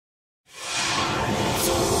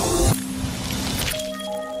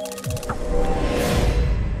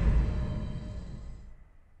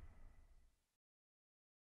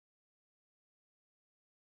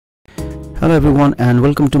Hello everyone and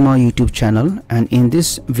welcome to my YouTube channel, and in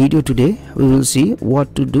this video today we will see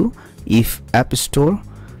what to do if App Store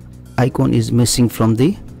icon is missing from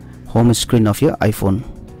the home screen of your iPhone.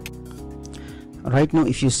 Right now,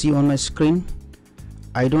 if you see on my screen,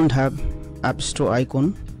 I don't have App Store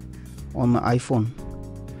icon on my iPhone.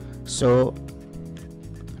 So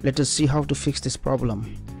let us see how to fix this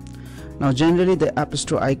problem. Now generally the App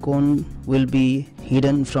Store icon will be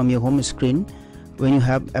hidden from your home screen when you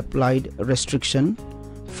have applied restriction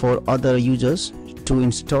for other users to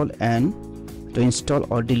install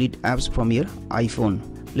or delete apps from your iPhone.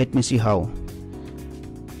 Let me see how.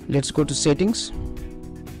 Let's go to settings,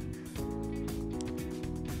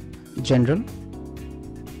 general,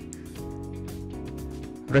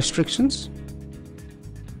 restrictions,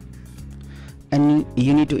 and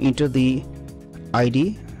you need to enter the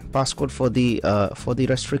ID passcode for the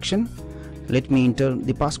restriction. Let me enter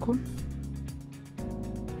the passcode.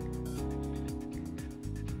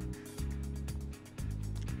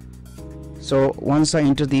 So once I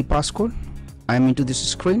enter the passcode, I am into this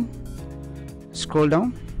screen. Scroll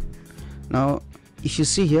down. Now if you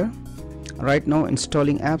see here, right now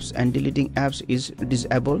installing apps and deleting apps is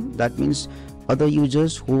disabled. That means other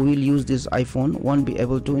users who will use this iPhone won't be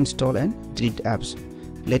able to install and delete apps.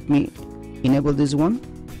 Let me enable this one.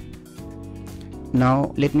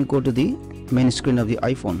 Now let me go to the main screen of the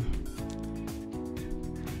iPhone.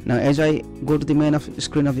 Now as I go to the main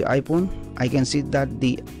screen of the iPhone, I can see that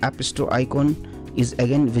the App Store icon is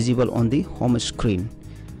again visible on the home screen.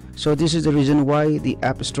 So this is the reason why the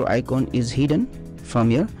App Store icon is hidden from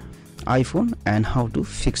your iPhone and how to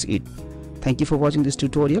fix it. Thank you for watching this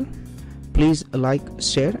tutorial. Please like,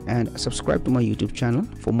 share and subscribe to my YouTube channel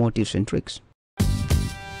for more tips and tricks.